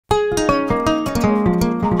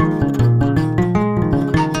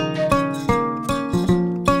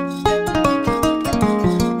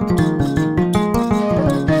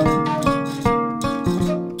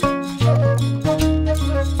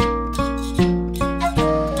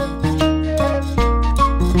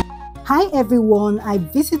everyone, I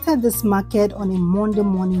visited this market on a Monday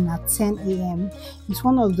morning at 10 a.m. It's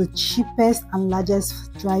one of the cheapest and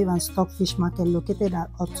largest dry and stockfish market located at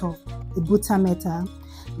Otto, Ebute Metta.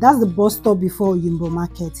 That's the bus stop before Oyingbo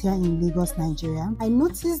market here in Lagos, Nigeria. I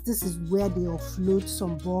noticed this is where they offload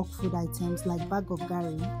some bulk food items like bag of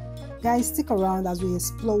garri. Guys, stick around as we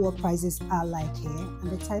explore what prices are like here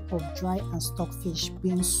and the type of dry and stockfish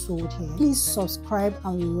being sold here. Please subscribe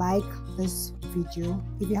and like this video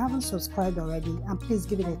if you haven't subscribed already, and please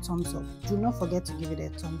give it a thumbs up. Do not forget to give it a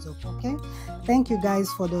thumbs up, okay? Thank you guys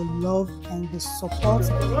for the love and the support.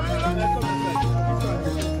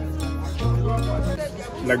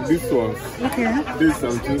 Like this one. Okay. This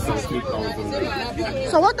 17,000.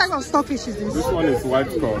 So what type of stockfish is this? This one is white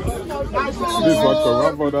cod. This is white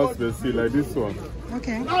cod. What others they see like this one?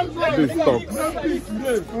 Okay. This stock.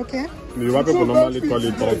 Okay. The white people normally call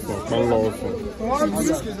it also. Mangala also.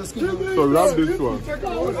 So we have this one.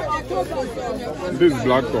 This is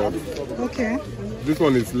black cod. Okay. This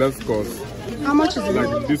one is less cost. How much is it?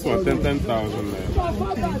 Like this one, 10,000.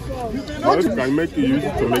 What you can make it, use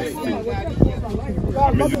it to make steak.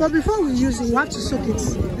 But before we use it, you have to soak it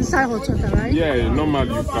inside hot water, right? Yeah,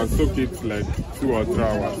 normally you can soak it like 2 or 3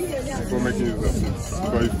 hours before making use of it,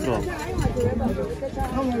 because it's strong.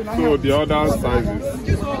 So the other sizes,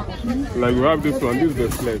 like we have this one, this is the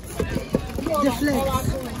flakes. The flakes?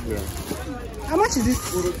 Yeah. How much is this?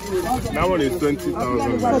 That one is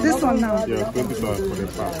 20,000. For this one now? Yeah, 20,000 for the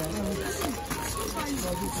pack.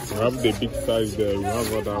 We have the big size there, we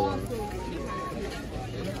have other ones.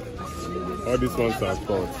 All these ones are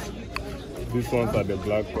cod. These ones are the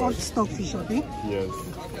black cod. Cod stockfish, okay? Yes.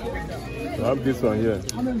 We have this one here.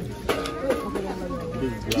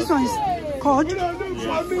 This one is cod? Yes.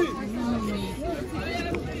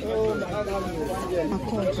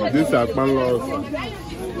 Cod. These are Mangala Asa.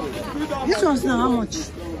 This one's now how much?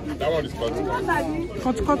 That one is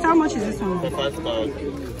cod. Cod, how much is this one? For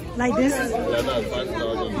 5,000. Like this? Yeah, that's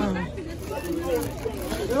 5,000.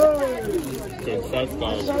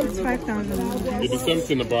 25,000. It's 5,000. It's the same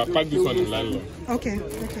thing, but I pack this one in nylon. Okay,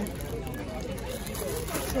 okay.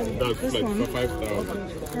 So That's this like one for 5,000.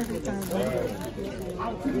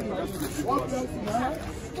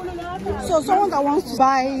 5,000. So someone that wants to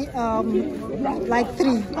buy like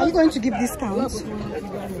 3, are you going to give discounts?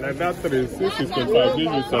 Like that 3, 665, this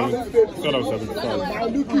is sort of 75.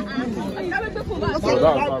 So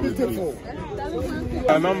that's how it is.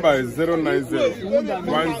 Our number is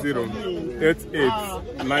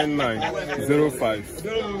 090-1088-9905.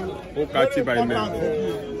 Ukachi by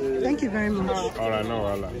name. Thank you very much. Alright, no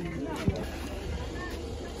wala.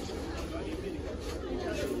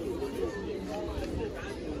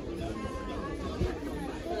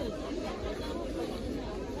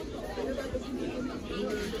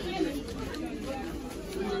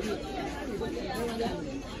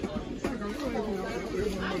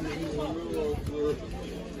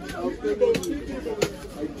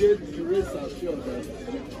 I get the race assured that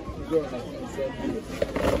God has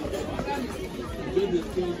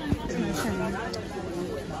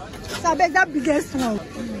So I beg that biggest one.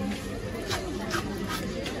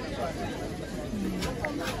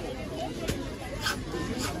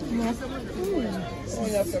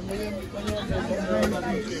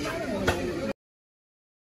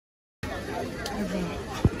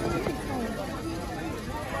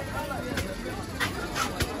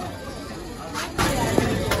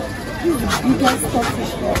 Biggest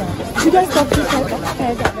stockfish ever. Biggest stockfish ever.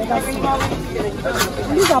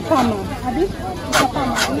 These are Parma. These are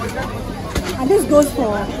Parma. And this goes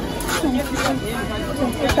for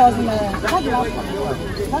 28,000 naira. That's the last one.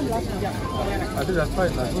 That's the last one. I think that's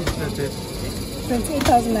fine.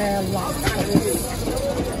 28,000 naira last for this.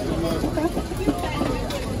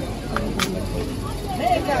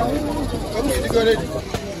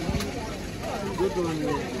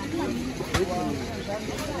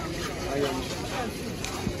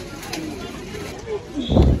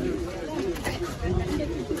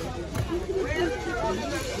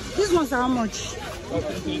 These ones are how much?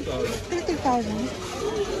 30,000.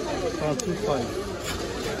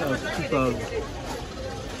 2,500. 2,000.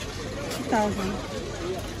 2,000.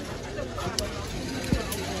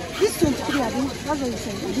 This 23, I think. That's what you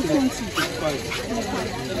said. This 20.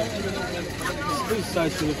 25. This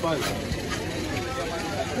size 25.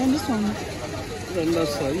 Then this one. Then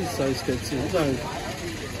that's this size 13.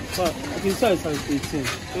 This size 18. This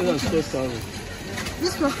is 12,000.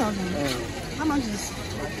 This 12,000. How much is this?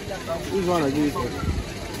 This one I give it for. I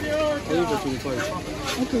give it for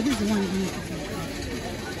 25. Okay, this is the one you give me for 25.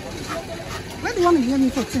 Where do you want to give me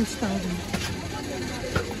for 20,000?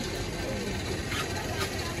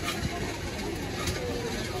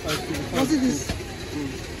 I What's it this?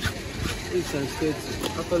 8 times 30.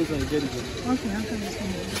 After this one, you get it. Okay, after this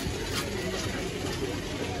one.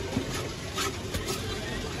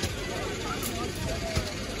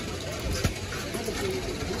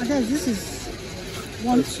 Okay, this is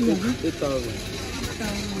 1, 2, 8,000.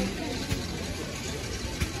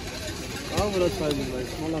 How about that size is like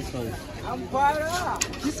smaller size?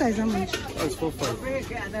 This size how much? That's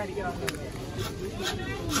 4,500.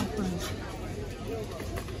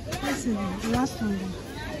 Let's see the last one then.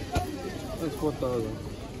 That's 4,000.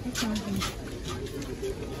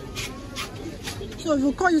 So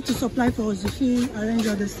we'll call you to supply for us if you arrange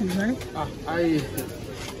all these things, right?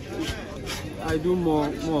 I do more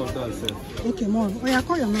of that, sir. Okay, more. Oh yeah,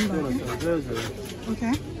 call your number.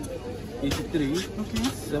 Okay. 83. Okay.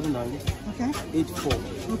 79. Okay. 84.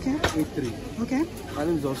 Okay. 83. Okay. My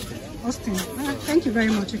name is Austin. Austin. Thank you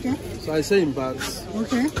very much. Okay. So I sell in bags.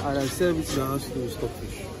 Okay. And I sell it to the house to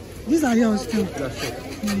Stockfish. These are yours too. That's it.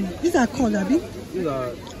 These are called, Abby? These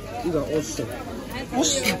are awesome.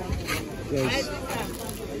 Awesome. Yes.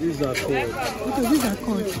 These are called. Okay, these are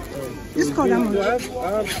called. This called how much? I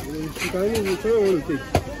have, you can even which one you want to take.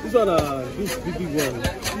 These are this big one.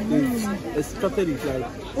 They extracted it like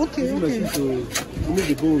okay. to remove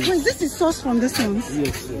the bones. Wait, this is sauce from this one?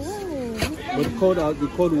 Yes. Oh. But they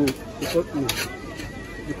called wool. This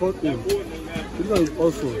one is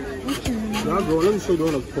awesome. Okay. Now go, let me show you the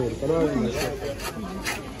one of called. Can I have it myself?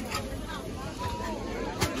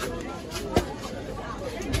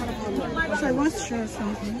 So I want to show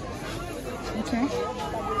something. Okay.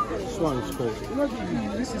 This one is called.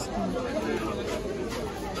 This is cool.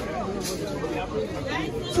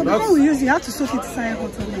 So before we use it, you have to soak it inside hot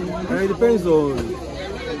water. It depends on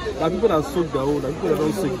people that soak their own, people that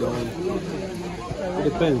don't soak their own. It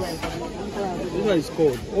depends. This one is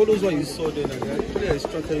cold. All those ones you saw there, they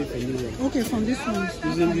extracted it from this one. Okay, from this one.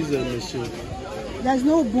 Using this machine. There's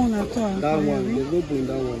no bone at all. That one, there's no bone in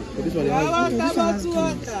that one. But this one has bone. This one has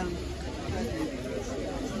bone.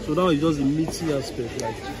 So now it's just the meaty aspect,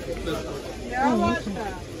 like. Oh,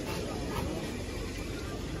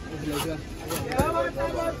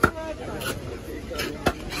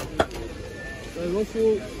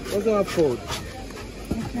 okay. Also have cold.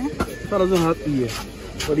 Okay. That doesn't have ear.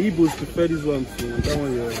 But the Igbos prefer this one to that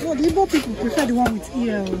one here. No, the Igbo people prefer the one with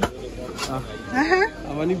ear.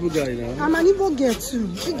 I'm an Igbo guy now. I'm an Igbo girl too.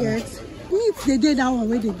 You get? Meat they get that one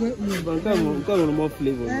where they get ear. But I'm kind of more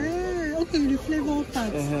flavor. Okay, the flavor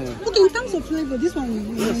part. Okay, in terms of flavor, this one is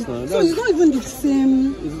yes, so it's not even the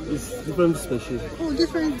same. It's different species. Oh,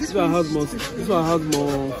 different. This one has more flavor. This one has meat.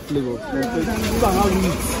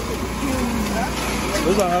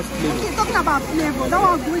 This one has flavor. Okay, talking about flavor, that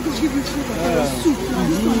one is going to give you flavor for your soup.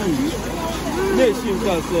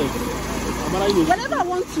 Whenever I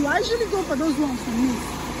want to, I usually go for those ones for meat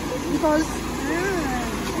because.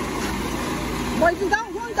 But if you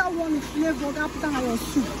don't want that one with flavor, that put on your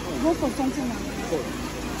soup. Go for something like that.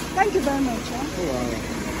 Thank you very much.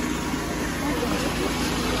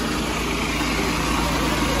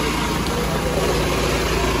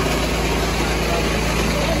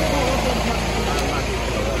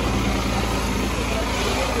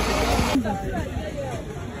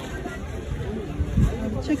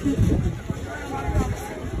 Check it.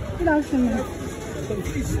 Good afternoon.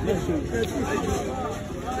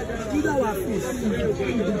 These are our fish.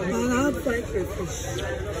 And I have 5 crayfish.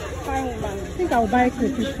 I think I'll buy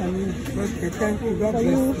crayfish for you. Okay, thank you. God For bless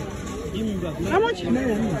you. you. How much?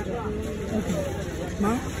 Okay.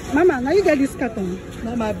 Ma? Mama, now you get this carton.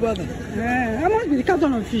 Not my brother. How much be the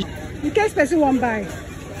carton of fish? In case person won't buy.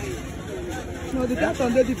 No, the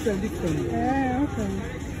carton they're different. Okay.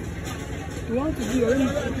 You want to do already?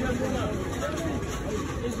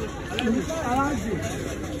 Around you.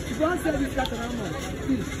 You don't sell this carton how much?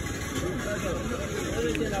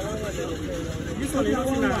 This one is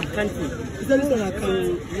not country. Is that this one a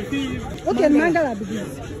country? Okay, Mangala be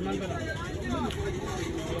this.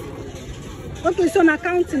 Okay, so na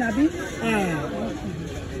counting, Abi.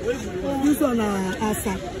 This one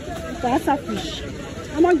Asa. The Asa fish.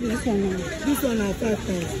 How much is this one now? This one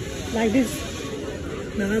 5,000. Like this.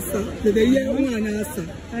 Na Asa. The year one Asa.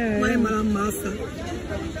 My mom Asa.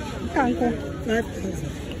 Kanko. 5,000.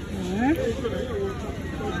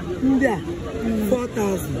 India.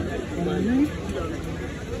 4,000.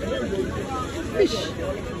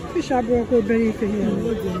 Fish are broken very for here.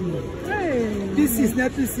 This is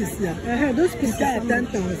not pieces here. Those pieces are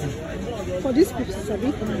 10,000. For these pieces,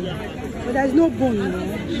 Abi. But there is no bone.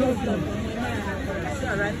 No bone.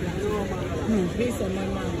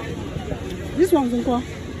 This one's in what?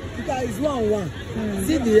 That is 1.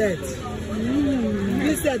 See the head.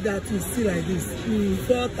 Inside that you see like this,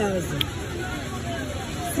 4,000.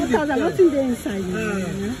 4,000, nothing there inside.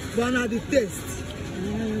 But now the taste.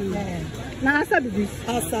 Now, Asa be this.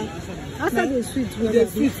 Asa the sweet. With the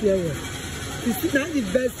sweet flavor. It's not the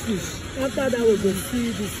best fish. After that, we will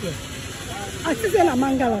see this one. I still say la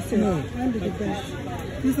Mangala. No. One be the best.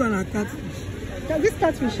 This one are catfish. This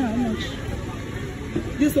catfish, how much?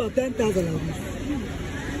 This one 10,000 like this.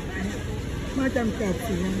 My time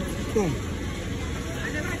catfish. Come.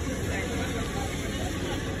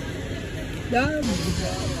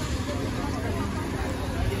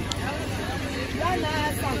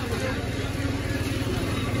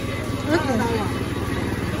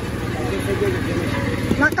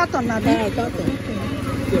 Nakaton na bi.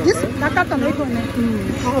 This nakaton na go na.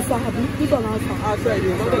 Asa, this one asa. Asa,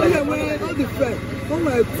 all the fresh. Some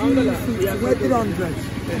are 250, 300.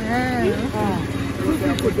 Two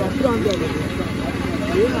people 300.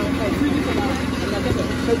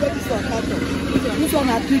 This one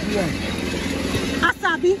a big one.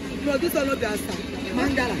 Asabi? No, this one not the asa.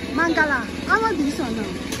 Mangala. Mangala. How much is this one now?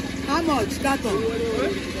 How much? Carton.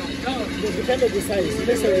 Depend on the size.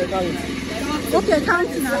 Based on your count. Okay,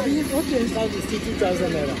 counting Abi. Okay. Count is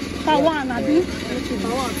 2,000 naira. Per one Abi.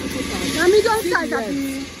 Per one, 2,000. Now medium size Abi.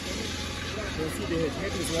 You see the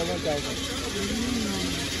head is 1,000.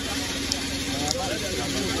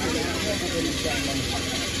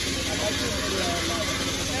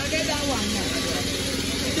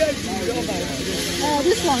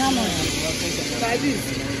 This one how much? Like this.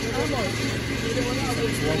 How much?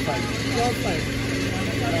 1,500. 1,500.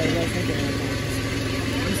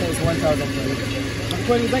 This one is 1,000 for you.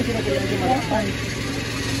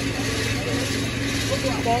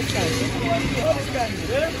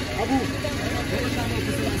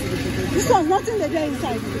 This one's nothing there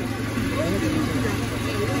inside.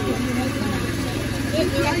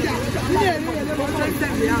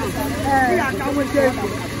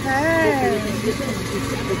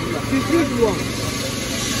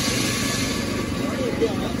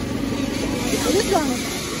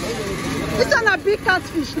 This one a big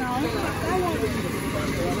catfish now.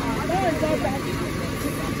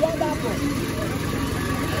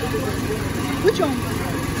 Which one?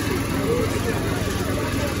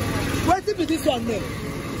 What is this one there?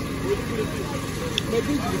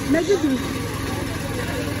 Mejidu.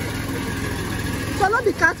 So not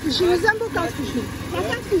the catfish, it resembles catfish. Now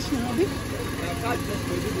catfish now, Abi.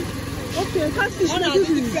 Okay, catfish. One of the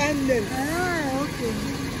different names. Okay.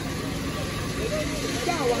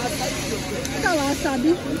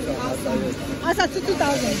 Wasabi. Asa 2,000.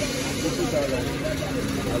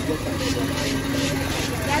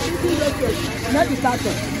 Not the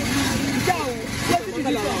carton.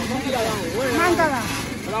 Mangala.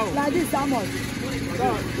 Like this, how much?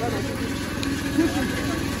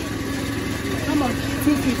 How much?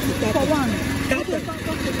 250 For one.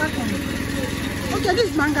 Okay, this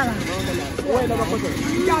is Mangala.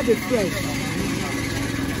 Yeah, the fresh.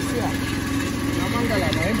 Mangala,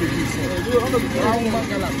 my name is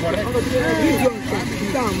Mangala, correct.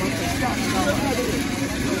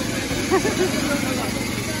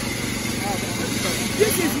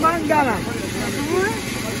 This is Mangala.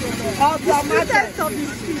 Of your market. Of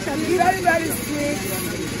this fish. Very, very sweet.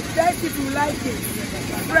 Thank if you like it.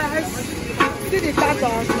 Fresh. See the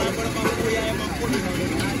carton.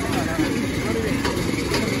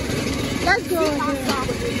 Let's go.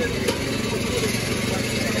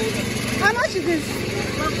 How much is this?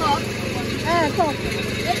 Cup. Cup.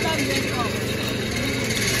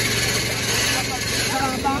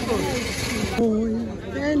 Oh,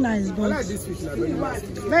 very nice, but I like this fish.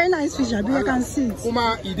 Very nice fish. I can see it.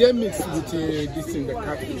 Uma, it dey mix with this in the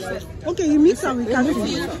catfish. Okay, you mix it with catfish.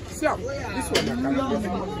 See, this one the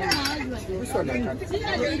catfish. This one the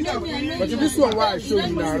catfish. But this one why I show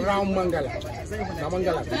you now round Mangala. Now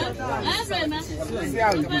Mangala. See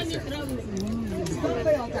how it is.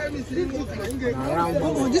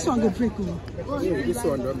 Oh, this one go break. This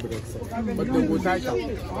one don't break. But they go tight out.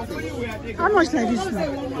 How much like this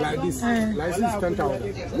now? Like this. Like this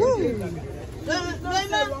 10,000.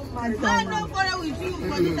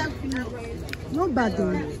 No bad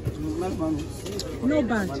though. No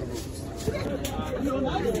bad.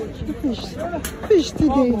 Fish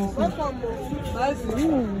today.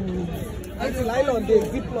 It's nylon, they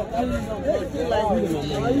ziplock.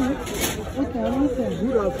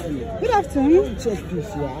 Good afternoon. Good afternoon. Check this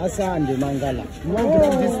here, Asa and the Mangala. You want to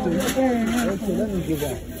grab this too? Okay, let me give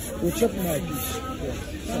that. We'll check my fish.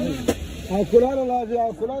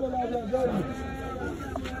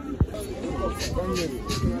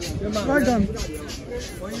 Well done.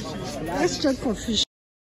 Let's check for fish.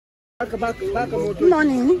 Good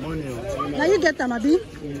morning. Now you get them, Abi.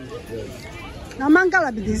 Now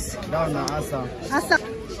Mangala be this. Down na Asa. Asa.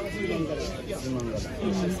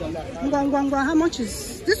 How much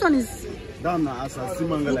is this one? Is Down na Asa.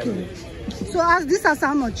 Mangala. Okay. So as this Asa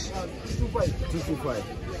how much? 225.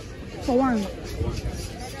 For one.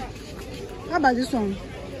 How about this one?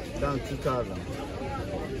 Down 2,000.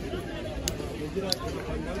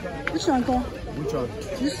 Which one, Ko? Which one?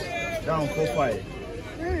 This? Down 45.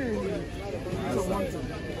 Hey.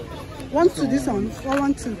 1 2 this one.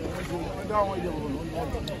 1 2. Down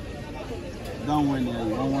one, yeah,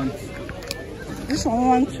 112. This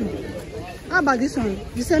one 1 2. How about this one?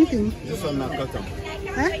 The same thing? This one na cotton.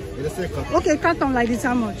 Eh? It's a cotton. Okay, carton like this,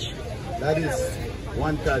 how much? That is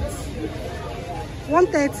 130.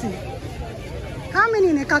 130. How many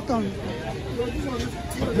in a carton?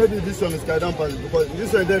 Maybe this one is down because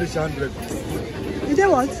this one there is 100. Is that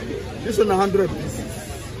what? This one 100 pieces.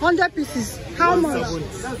 100 pieces. How much?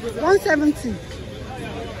 170.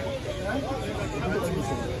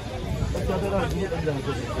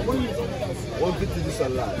 150 this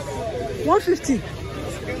one last. 150.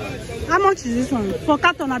 How much is this one? For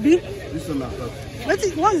carton, Abi? This one na cotton.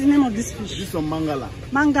 What's the name of this fish? This one Mangala.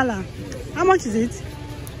 Mangala. How much is it?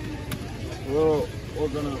 Oh,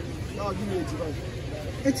 gonna.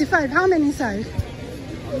 85. How many inside?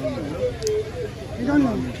 You don't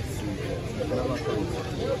know.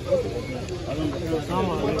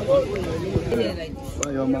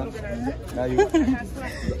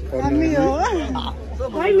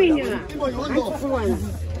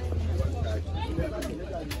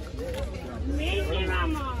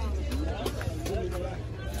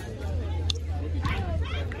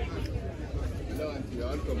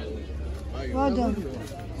 Well done.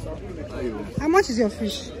 How much is your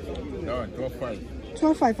fish? 12.5.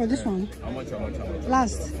 12.5 for this one. How much?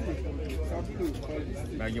 Last.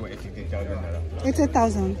 Now give me 80,000.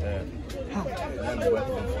 80,000.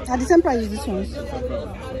 At the same price as this one.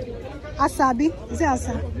 Asabi. Is it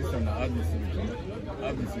Asa? This one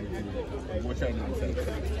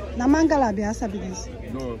Na Mangala be Asabi this.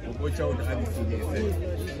 No,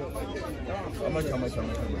 how much?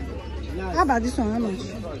 How about this one? How much?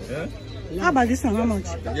 Yeah? How about this one? How much?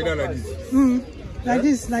 You know like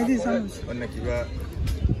this? Like this, how much? One kiba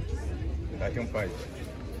 13.5.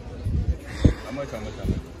 How much?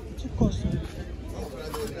 Cheap cost.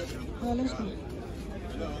 Well, let's go.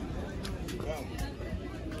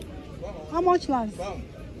 How much last?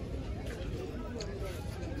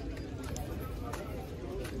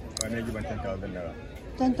 I need you 10,000 naira.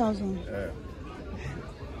 10,000.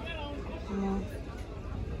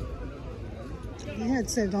 The head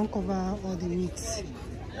said don't cover all the meats.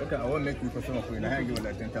 Okay, I won't make you for some of you. I give you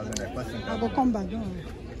like 10,000 naira. I will come back, don't worry.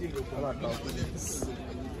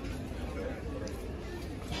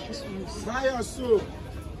 This one's... Buy your soup.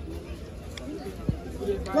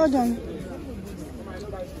 Well done.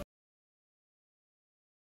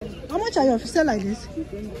 How much are your fish sell like this?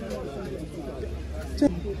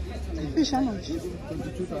 Fish, how much?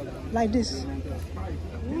 Like this.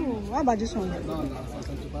 Ooh, how about this one?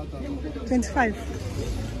 25.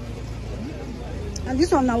 And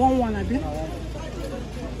this one now 1 Abi.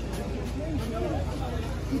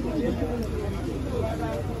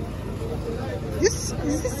 This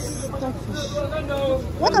is this stockfish.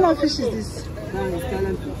 What kind of fish is this? That is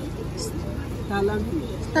Thailand fish. Thailand fish.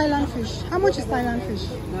 Thailand fish. How much is Thailand fish?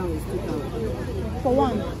 That is 2,000. For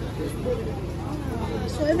one.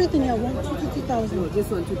 So everything here 2,000. No, this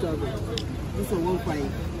one 2,000. This one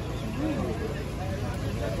 1,500.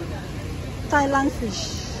 Thailand fish.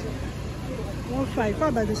 1,500. What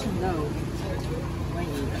about this one? No.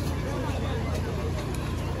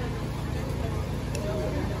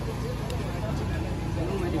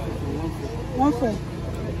 1,400.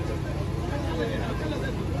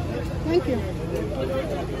 Thank you.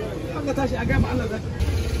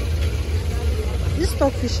 This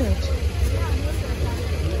stockfish head.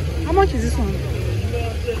 How much is this one?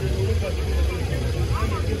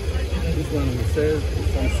 This one says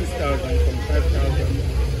from 6,000, from 5,000.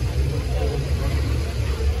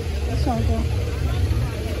 This one, go.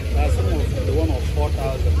 Some of the one of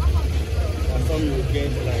 4,000. And some you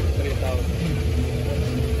get like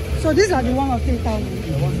 3,000. So these are the one of 3,000.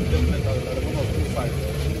 The ones you get 3,000, the one of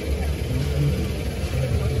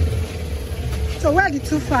 2,500. So where are the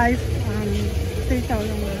 2,500 and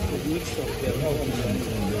 3,000? Mix of them.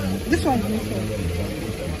 This one is mixed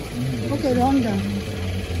up. Okay, the under.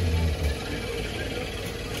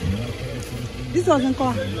 This wasn't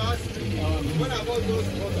called.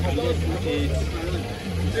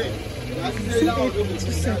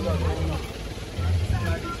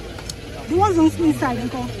 The ones on inside,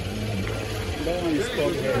 uncle. That one is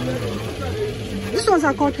called head. These ones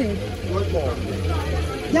are called head.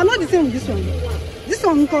 They are not the same with this one. This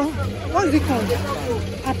one, what is it called?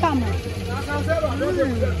 Apama.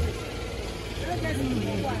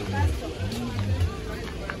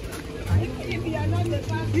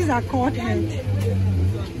 These are called head.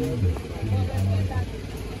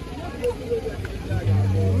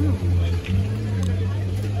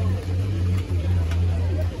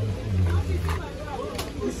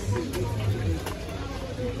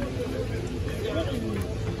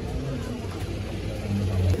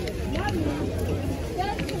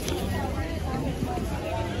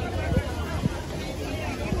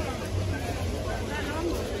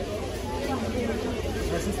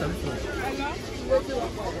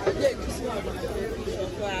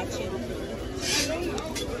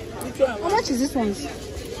 How much is this one? Yeah,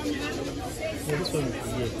 this one is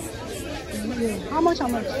Yeah. How much? This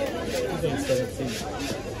one is 17.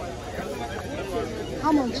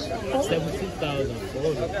 How much? 17,000 for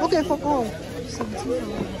all the Okay, for all.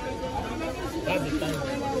 17,000. That's the time.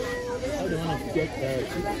 How do you want to get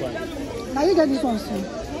cheap price? Now you get this one soon.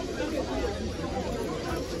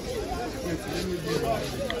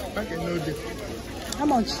 How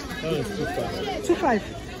much? That is 2,500. 2.5.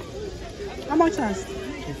 How much has?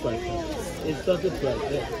 2,500. It's not the price.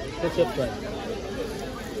 Yeah. What's your price?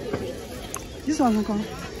 This one will come.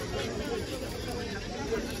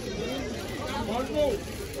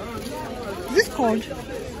 Is this called?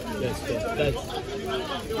 Yes, that's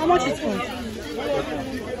How much is called?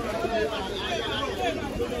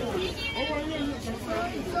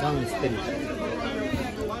 that one's 3.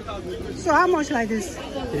 So how much like this?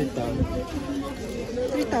 3,000.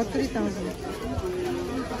 3,000.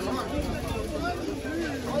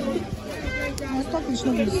 My stockfish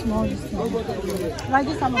not be small this time. Like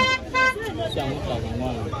this how much?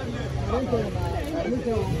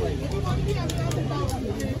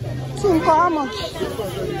 7,100. So how much?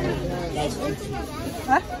 That's 2,000.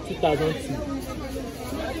 Huh? 2,002.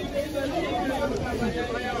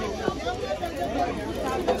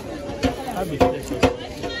 That'd be fresh.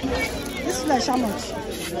 This flesh how much?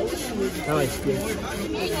 That one is fresh.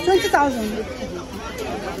 20,000.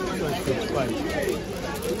 That one is 25.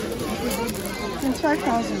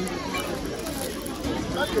 25,000.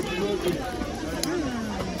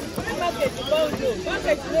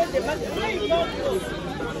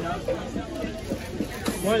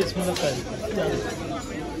 What is smaller size?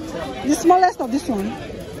 The smallest of this one.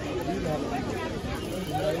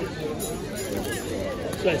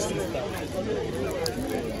 This one is 6,000.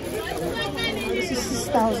 This is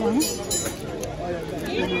 6,000.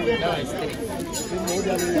 That one is 3.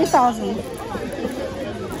 3,000.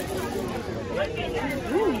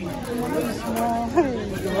 Small.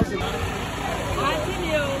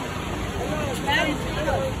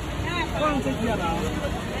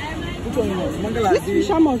 Which one you want? Mangala This fish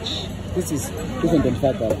how much? This is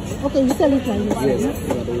 25,000. Okay, you sell it like this. Yes.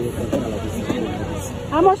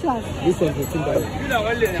 How much last? This one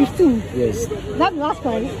 15,000. 15. Yes. That's the last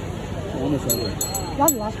price. How much are you?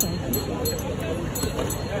 That's the last price.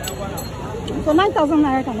 So 9,000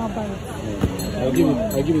 naira cannot buy it. I'll give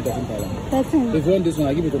it 13,000. 13. If you want this one,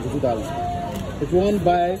 I'll give it 22,000. If you want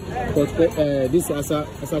buy this Asa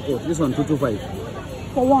coat, this one 225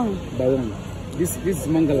 For one. by one. This is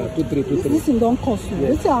Mangala 2323. This thing don't cost you. Yes.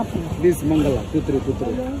 What's happen? This is Mangala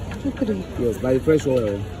 2323. 2-3. Yes, by fresh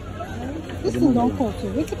oil. This thing don't cost you.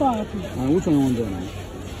 What's going to happen? And which one you want to now?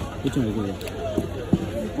 Which one you give?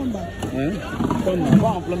 Come back. Eh? Come now. Go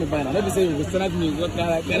and play me by now. Let me say you stand at me. Go to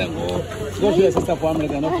your sister for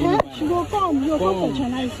America. Not for me. She will come. You will come to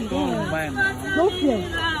China. Come by now. No fear.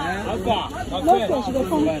 No fear. She will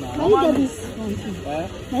come. Now you get this one too.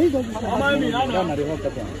 Now you get this one. Down at the hot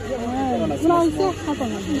pepper. Now you say how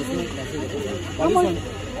come I do?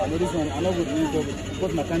 But this one, I know what you do.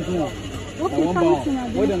 Put my country on. Okay,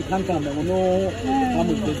 More than canton, I know how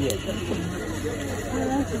much they get.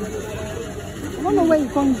 I don't know where you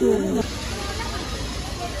can go.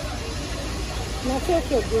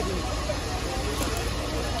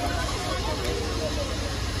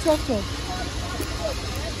 Okay.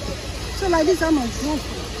 So like this, how much?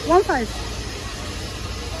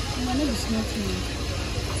 1.5. My name is smoking.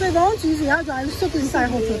 So if I want to use it, I will soak it inside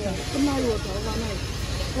hot water.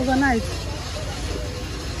 Overnight.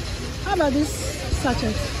 How about this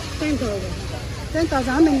sachet? 10,000.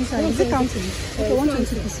 10,000. How many inside? Is it counting? Okay,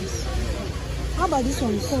 120 pieces. How about this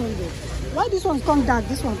one? 400. Why this one come dark?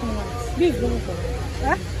 This one come white? This brown color.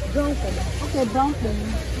 Eh? Brown color. Okay, brown color.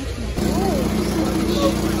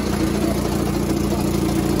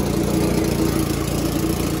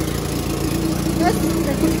 Let's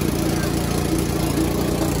take it.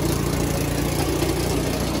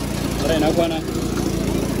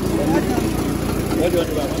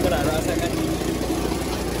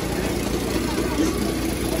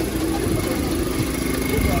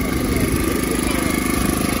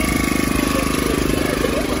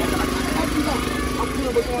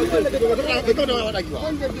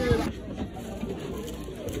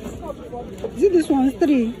 Is it this one?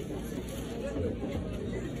 3?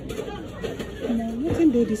 No, what's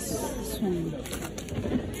in there? This one.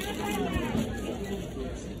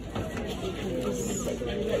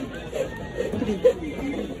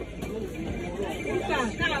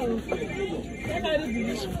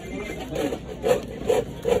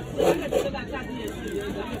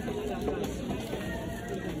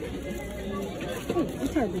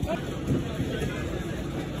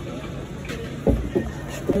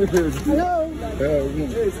 Hello.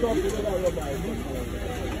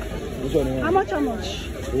 How much?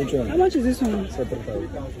 Which one? How much is this one?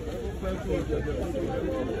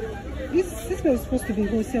 This is supposed to be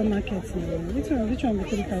wholesale market. Which one be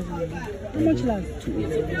 3,000? How much last?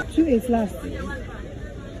 2,800 last.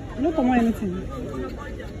 No come on anything.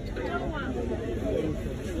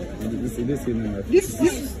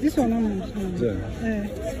 This one how much?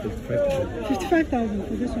 55,000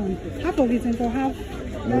 for this one. Half of it and for half.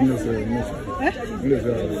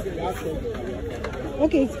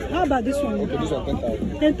 Okay, how about this one? Okay, this one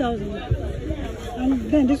 10,000. 10,000.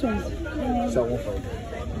 And then this one? 7,500.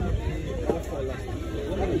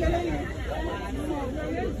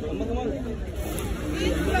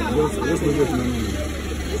 Let's go get money.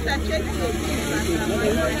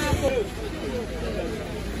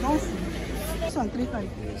 This one 3,500.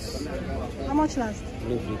 Yes. How much last?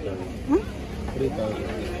 3,000. 3,000.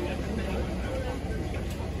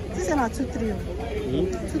 This is not 2,300.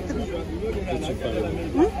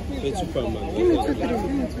 2,300. Give me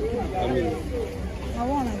 2,300. Aminu. I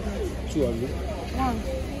want like that. 200. One.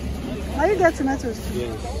 Now you get tomatoes too?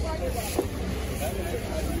 Yes.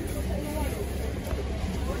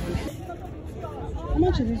 How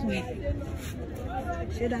much is this one?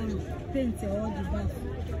 Shade and paint all the bath.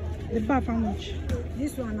 The bath how much?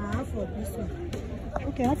 This one half of this one.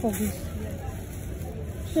 Okay, half of this.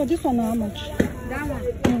 So this one how much? That one.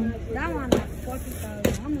 That one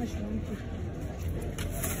 40,000. How much you want to?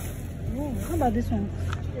 Oh, how about this one?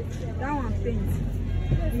 That one paint.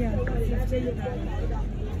 Yeah.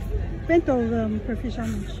 15,000. Paint of Proficient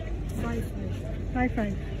how much? 5,500.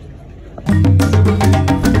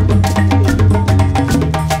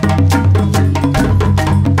 5,500.